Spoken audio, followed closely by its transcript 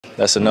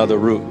That's another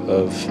root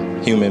of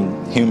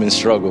human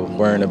struggle,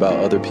 worrying about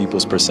other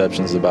people's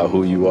perceptions about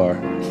who you are.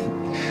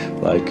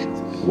 Like,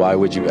 why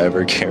would you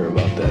ever care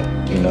about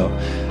that, you know?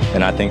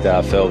 And I think that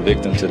I fell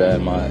victim to that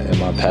in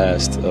my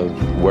past,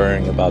 of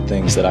worrying about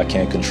things that I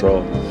can't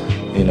control.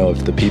 You know,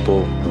 if the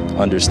people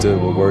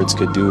understood what words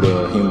could do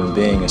to a human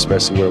being,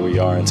 especially where we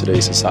are in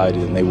today's society,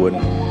 then they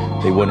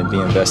wouldn't be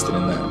invested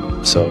in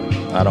that. So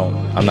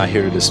I'm not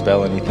here to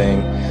dispel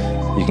anything.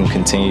 You can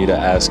continue to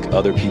ask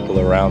other people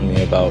around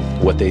me about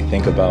what they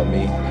think about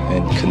me,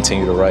 and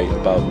continue to write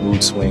about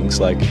mood swings.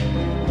 Like,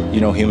 you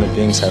know, human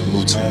beings have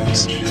mood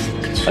swings.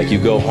 Like, you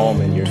go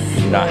home and you're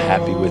not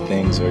happy with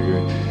things, or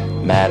you're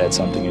mad at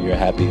something and you're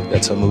happy.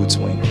 That's a mood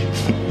swing.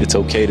 It's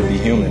okay to be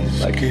human.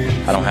 Like,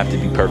 I don't have to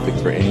be perfect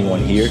for anyone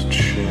here,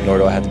 nor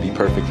do I have to be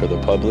perfect for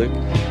the public.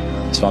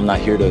 So I'm not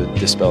here to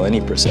dispel any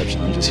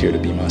perception. I'm just here to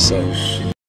be myself.